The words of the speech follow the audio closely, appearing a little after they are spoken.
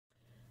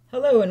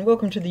Hello and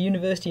welcome to the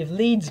University of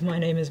Leeds. My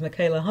name is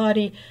Michaela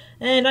Hardy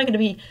and I'm going to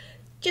be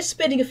just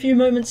spending a few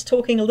moments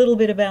talking a little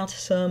bit about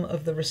some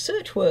of the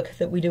research work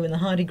that we do in the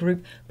Hardy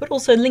group, but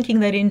also linking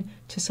that in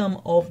to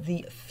some of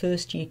the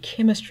first year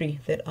chemistry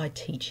that I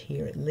teach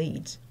here at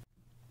Leeds.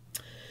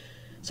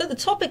 So the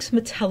topic's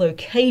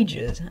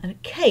metallo-cages, and a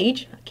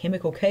cage, a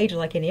chemical cage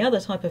like any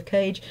other type of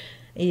cage,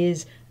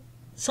 is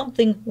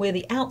something where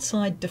the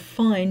outside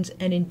defines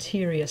an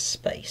interior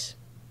space.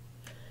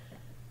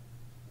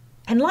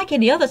 And like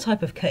any other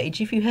type of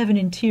cage, if you have an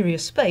interior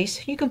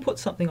space, you can put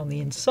something on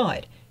the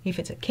inside. If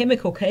it's a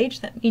chemical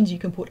cage, that means you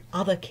can put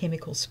other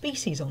chemical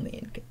species on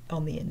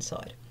the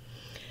inside.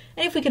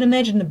 And if we can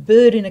imagine a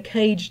bird in a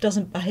cage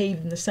doesn't behave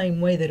in the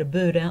same way that a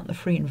bird out in the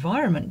free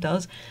environment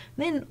does,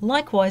 then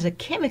likewise a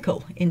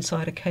chemical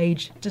inside a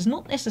cage does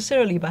not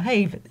necessarily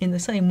behave in the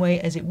same way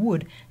as it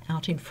would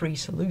out in free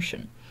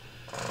solution.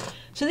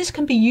 So this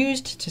can be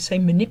used to, say,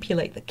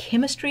 manipulate the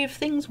chemistry of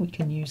things. We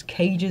can use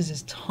cages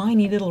as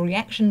tiny little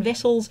reaction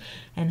vessels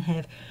and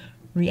have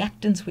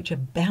reactants which are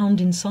bound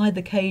inside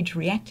the cage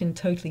react in a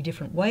totally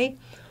different way.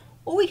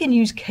 Or we can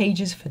use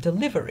cages for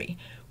delivery.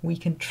 We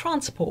can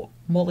transport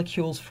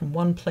molecules from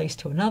one place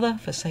to another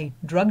for, say,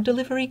 drug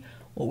delivery,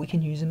 or we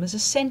can use them as a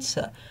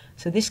sensor.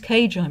 So this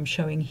cage I'm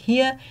showing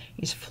here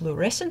is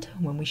fluorescent.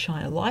 When we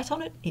shine a light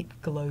on it,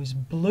 it glows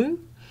blue.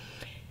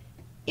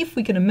 If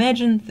we can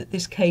imagine that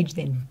this cage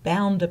then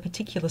bound a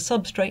particular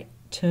substrate,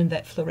 turned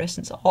that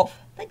fluorescence off,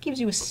 that gives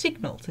you a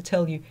signal to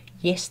tell you,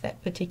 yes,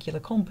 that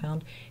particular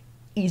compound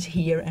is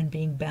here and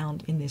being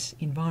bound in this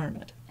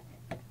environment.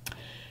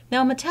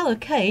 Now, a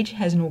metallo-cage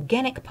has an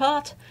organic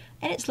part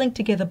and it's linked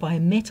together by a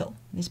metal.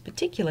 In this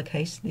particular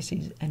case, this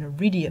is an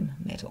iridium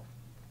metal.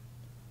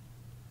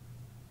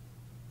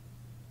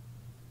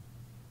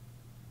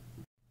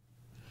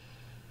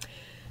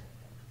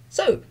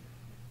 So,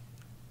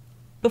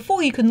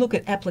 before you can look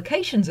at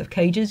applications of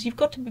cages, you've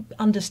got to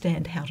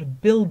understand how to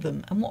build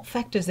them and what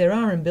factors there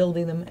are in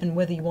building them, and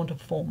whether you want to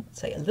form,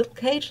 say, a little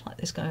cage like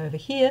this guy over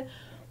here,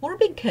 or a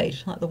big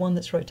cage like the one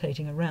that's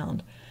rotating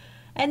around.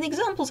 And the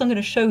examples I'm going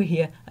to show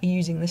here are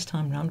using this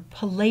time around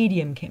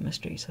palladium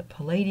chemistry. So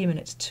palladium in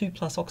its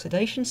 2+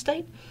 oxidation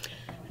state,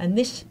 and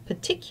this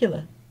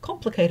particular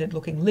complicated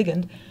looking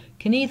ligand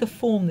can either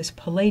form this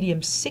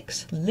palladium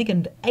 6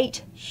 ligand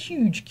 8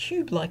 huge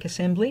cube-like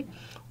assembly,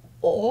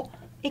 or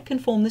it can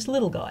form this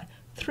little guy,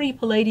 3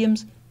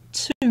 palladiums,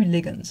 2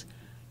 ligands.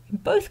 In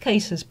both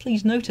cases,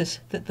 please notice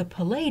that the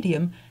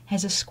palladium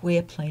has a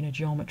square planar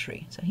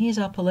geometry. So here's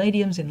our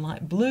palladiums in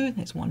light blue.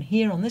 There's one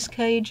here on this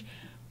cage,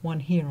 one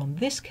here on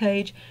this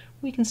cage.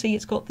 We can see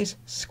it's got this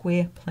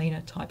square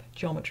planar type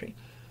geometry.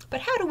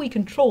 But how do we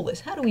control this?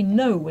 How do we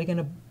know we're going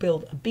to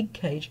build a big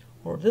cage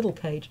or a little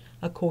cage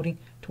according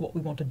to what we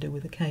want to do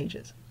with the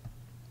cages?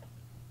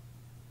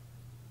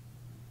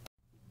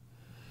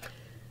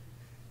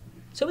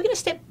 So we're going to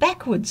step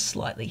backwards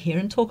slightly here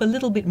and talk a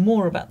little bit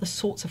more about the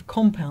sorts of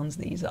compounds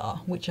these are,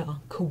 which are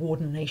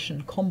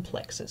coordination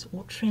complexes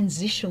or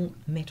transitional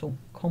metal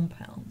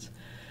compounds.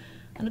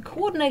 And a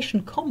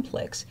coordination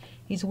complex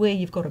is where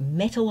you've got a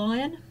metal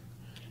ion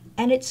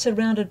and it's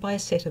surrounded by a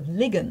set of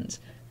ligands.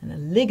 And a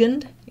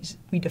ligand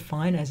we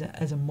define as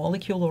a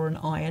molecule or an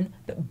ion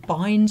that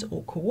binds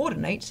or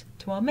coordinates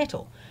to our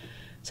metal.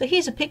 So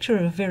here's a picture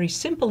of a very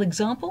simple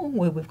example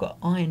where we've got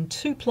iron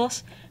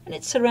 2+ and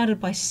it's surrounded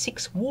by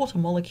 6 water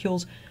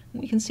molecules.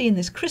 And we can see in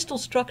this crystal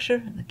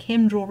structure and the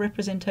ChemDraw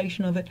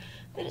representation of it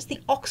that it's the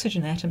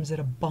oxygen atoms that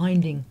are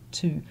binding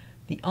to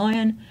the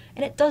iron,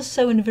 and it does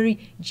so in a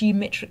very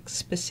geometric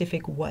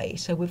specific way.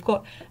 So we've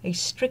got a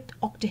strict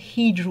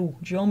octahedral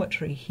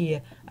geometry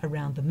here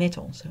around the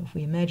metal. So if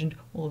we imagined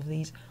all of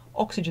these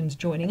oxygens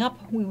joining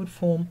up, we would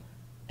form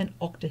an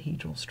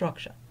octahedral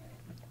structure.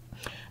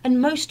 And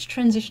most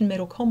transition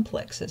metal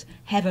complexes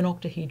have an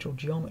octahedral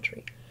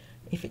geometry.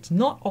 If it's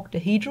not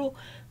octahedral,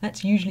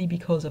 that's usually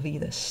because of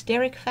either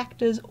steric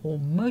factors or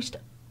most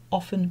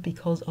often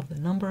because of the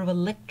number of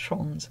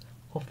electrons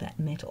of that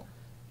metal.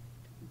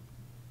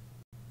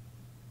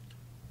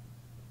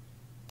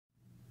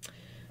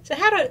 So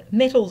how do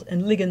metals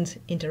and ligands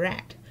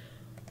interact?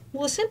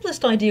 Well, the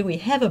simplest idea we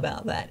have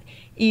about that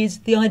is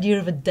the idea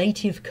of a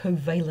dative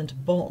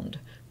covalent bond,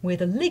 where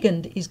the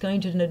ligand is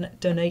going to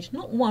donate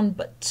not 1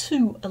 but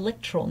 2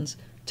 electrons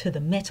to the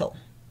metal.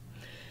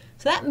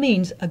 So that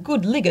means a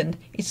good ligand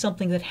is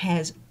something that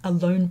has a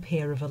lone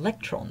pair of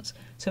electrons.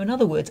 So in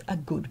other words, a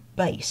good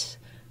base.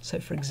 So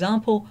for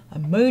example,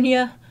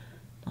 ammonia,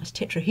 nice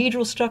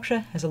tetrahedral structure,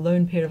 has a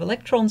lone pair of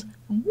electrons,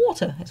 and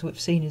water, as we've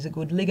seen, is a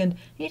good ligand.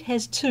 It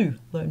has 2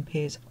 lone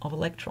pairs of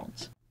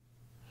electrons.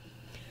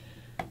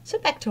 So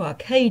back to our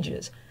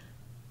cages.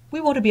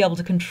 We want to be able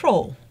to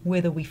control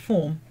whether we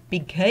form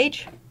big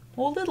cage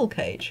or little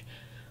cage.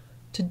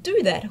 To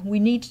do that, we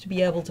need to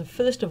be able to,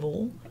 first of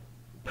all,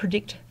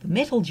 predict the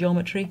metal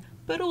geometry,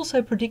 but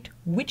also predict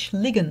which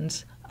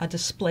ligands are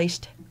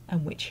displaced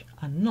and which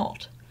are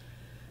not.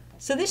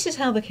 So this is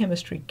how the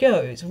chemistry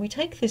goes. We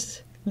take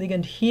this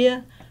ligand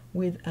here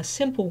with a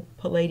simple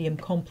palladium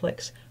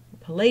complex,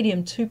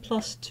 palladium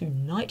 2+, 2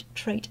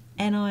 nitrate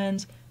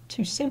anions,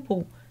 two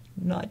simple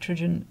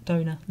nitrogen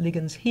donor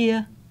ligands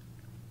here,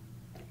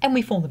 and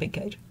we form the big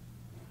cage.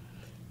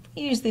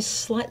 We use this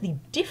slightly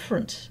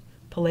different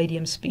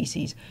palladium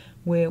species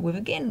where we've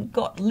again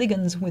got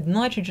ligands with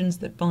nitrogens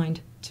that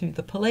bind to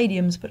the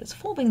palladiums, but it's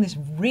forming this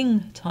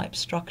ring type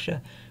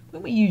structure.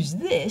 When we use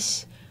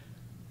this,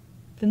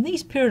 then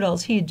these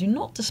pyridyls here do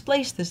not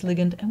displace this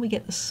ligand and we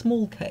get the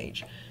small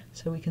cage.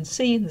 So we can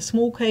see in the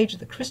small cage,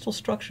 the crystal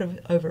structure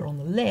over on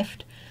the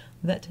left,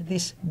 that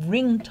this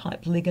ring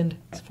type ligand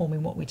is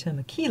forming what we term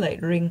a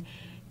chelate ring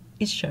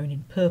is shown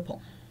in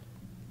purple.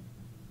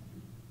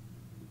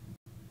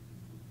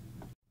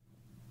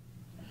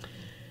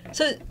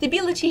 So the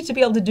ability to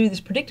be able to do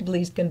this predictably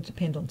is going to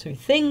depend on two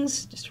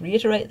things. Just to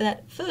reiterate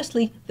that.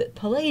 Firstly, that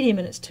palladium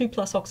in its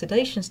 2+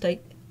 oxidation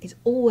state is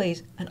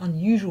always an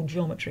unusual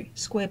geometry,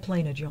 square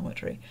planar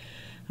geometry.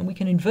 And we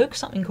can invoke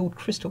something called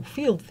crystal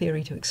field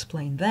theory to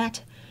explain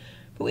that.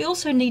 But we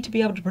also need to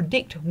be able to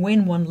predict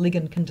when one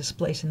ligand can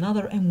displace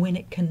another and when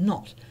it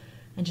cannot.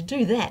 And to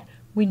do that,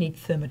 we need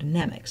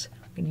thermodynamics.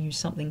 We're going to use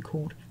something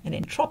called an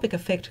entropic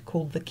effect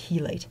called the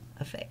chelate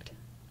effect.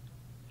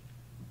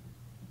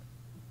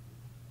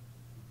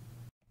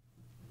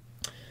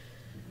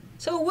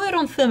 So a word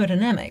on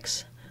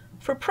thermodynamics.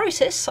 For a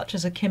process such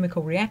as a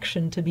chemical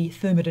reaction to be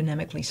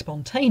thermodynamically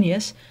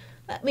spontaneous,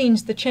 that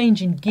means the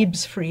change in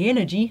Gibbs free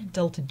energy,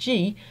 delta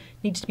G,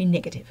 needs to be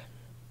negative.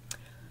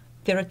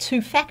 There are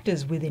two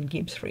factors within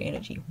Gibbs free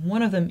energy.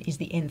 One of them is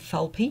the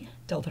enthalpy,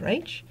 delta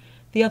H.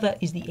 The other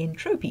is the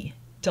entropy,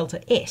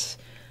 delta S,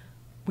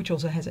 which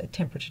also has a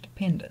temperature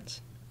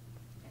dependence.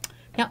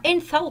 Now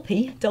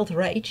enthalpy, delta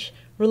H,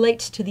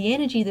 relates to the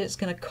energy that it's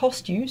going to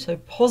cost you, so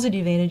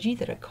positive energy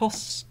that it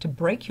costs to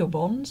break your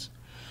bonds,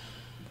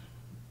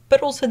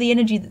 but also the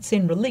energy that's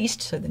then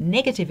released, so the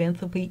negative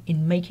enthalpy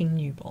in making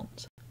new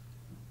bonds.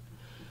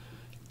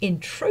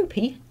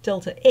 Entropy,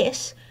 delta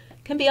S,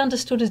 can be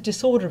understood as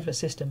disorder of a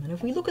system, and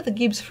if we look at the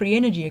Gibbs free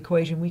energy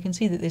equation, we can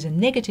see that there's a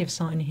negative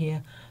sign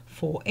here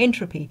for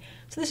entropy.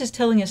 So this is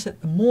telling us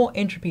that the more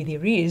entropy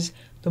there is,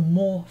 the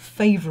more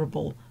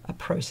favourable a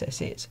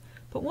process is.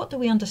 But what do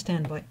we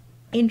understand by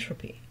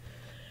entropy?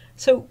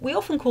 So we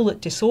often call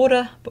it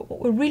disorder, but what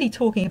we're really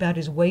talking about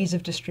is ways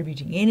of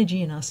distributing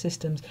energy in our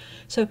systems.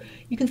 So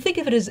you can think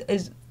of it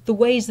as the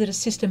ways that a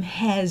system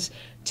has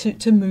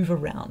to move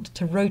around,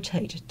 to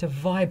rotate, to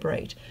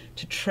vibrate,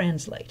 to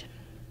translate.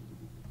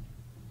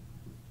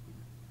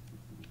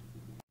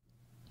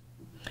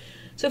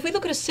 So if we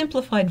look at a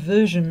simplified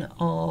version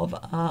of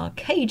our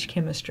cage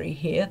chemistry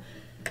here,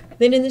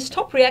 then in this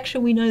top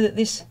reaction we know that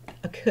this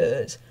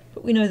occurs,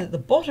 but we know that the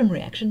bottom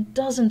reaction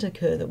doesn't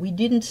occur, that we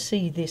didn't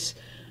see this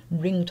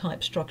ring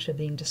type structure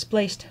being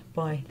displaced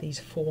by these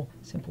four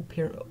simple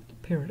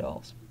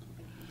pyridyls.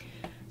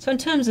 So in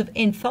terms of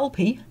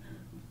enthalpy,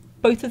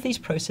 both of these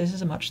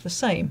processes are much the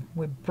same.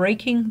 We're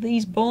breaking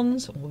these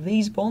bonds, or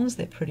these bonds,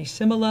 they're pretty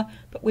similar,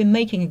 but we're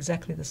making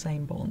exactly the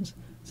same bonds.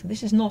 So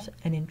this is not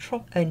an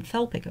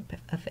enthalpic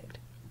effect.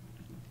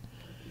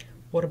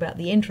 What about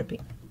the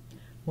entropy?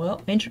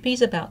 Well, entropy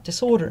is about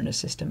disorder in a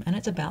system, and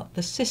it's about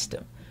the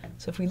system.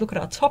 So if we look at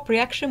our top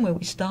reaction where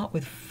we start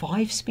with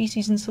 5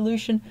 species in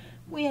solution,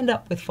 we end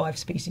up with 5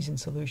 species in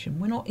solution.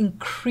 We're not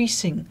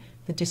increasing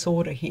the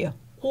disorder here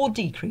or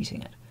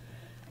decreasing it.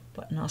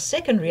 But in our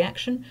second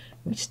reaction,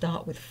 we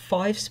start with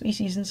 5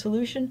 species in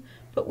solution,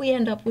 but we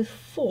end up with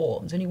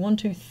 4. There's only 1,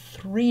 2,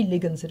 3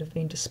 ligands that have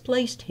been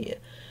displaced here.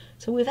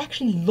 So we've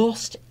actually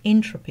lost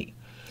entropy.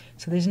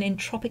 So there's an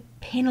entropic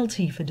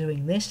penalty for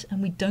doing this,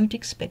 and we don't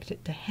expect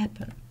it to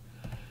happen.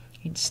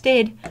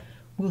 Instead,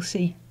 we'll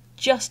see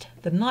just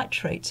the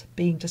nitrates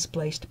being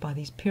displaced by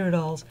these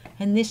pyridyls,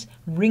 and this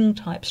ring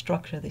type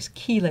structure, this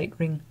chelate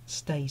ring,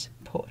 stays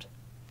put.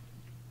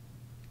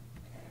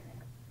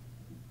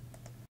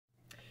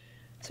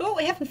 So what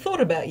we haven't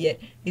thought about yet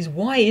is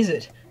why is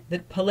it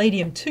that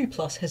palladium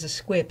 2+ has a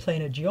square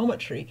planar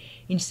geometry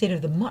instead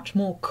of the much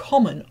more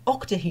common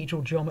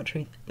octahedral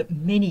geometry that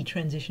many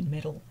transition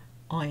metal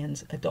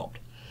ions adopt?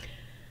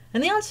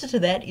 And the answer to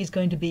that is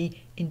going to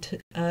be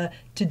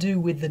to do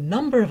with the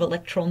number of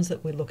electrons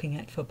that we're looking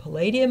at for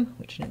palladium,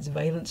 which in its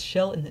valence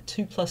shell in the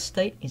 2+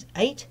 state is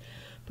 8,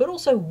 but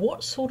also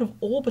what sort of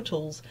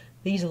orbitals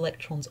these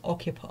electrons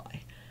occupy.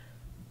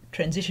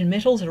 Transition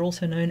metals are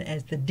also known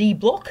as the d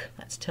block.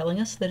 That's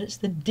telling us that it's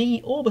the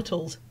d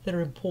orbitals that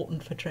are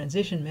important for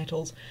transition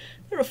metals.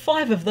 There are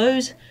 5 of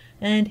those,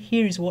 and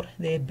here is what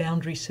their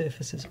boundary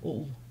surfaces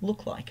all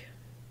look like.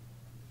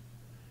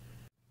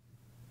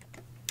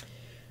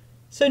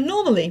 So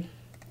normally,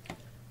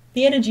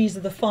 the energies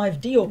of the 5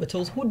 d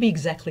orbitals would be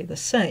exactly the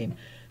same.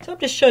 So I'm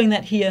just showing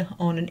that here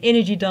on an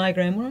energy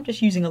diagram where I'm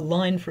just using a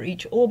line for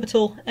each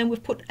orbital, and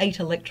we've put 8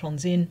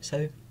 electrons in,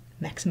 so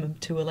maximum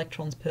 2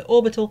 electrons per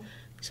orbital.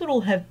 These would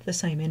all have the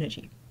same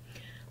energy.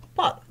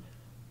 But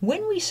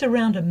when we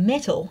surround a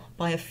metal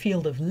by a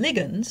field of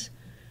ligands,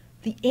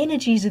 the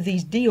energies of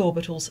these d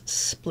orbitals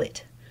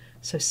split.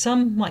 So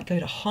some might go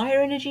to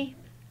higher energy,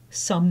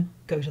 some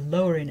go to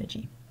lower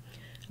energy.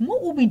 And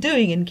what we'll be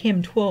doing in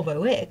Chem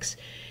 12OX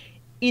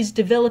is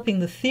developing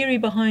the theory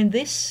behind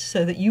this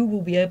so that you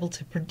will be able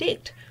to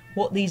predict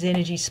what these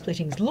energy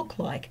splittings look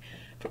like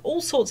for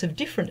all sorts of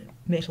different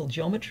metal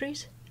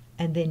geometries,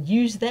 and then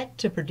use that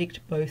to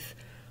predict both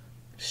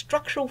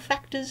structural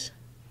factors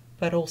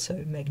but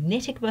also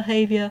magnetic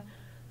behavior,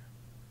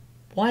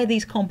 why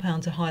these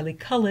compounds are highly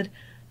colored,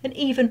 and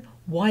even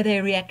why they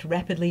react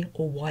rapidly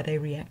or why they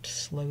react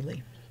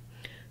slowly.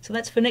 So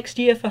that's for next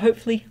year for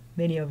hopefully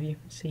many of you.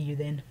 See you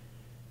then.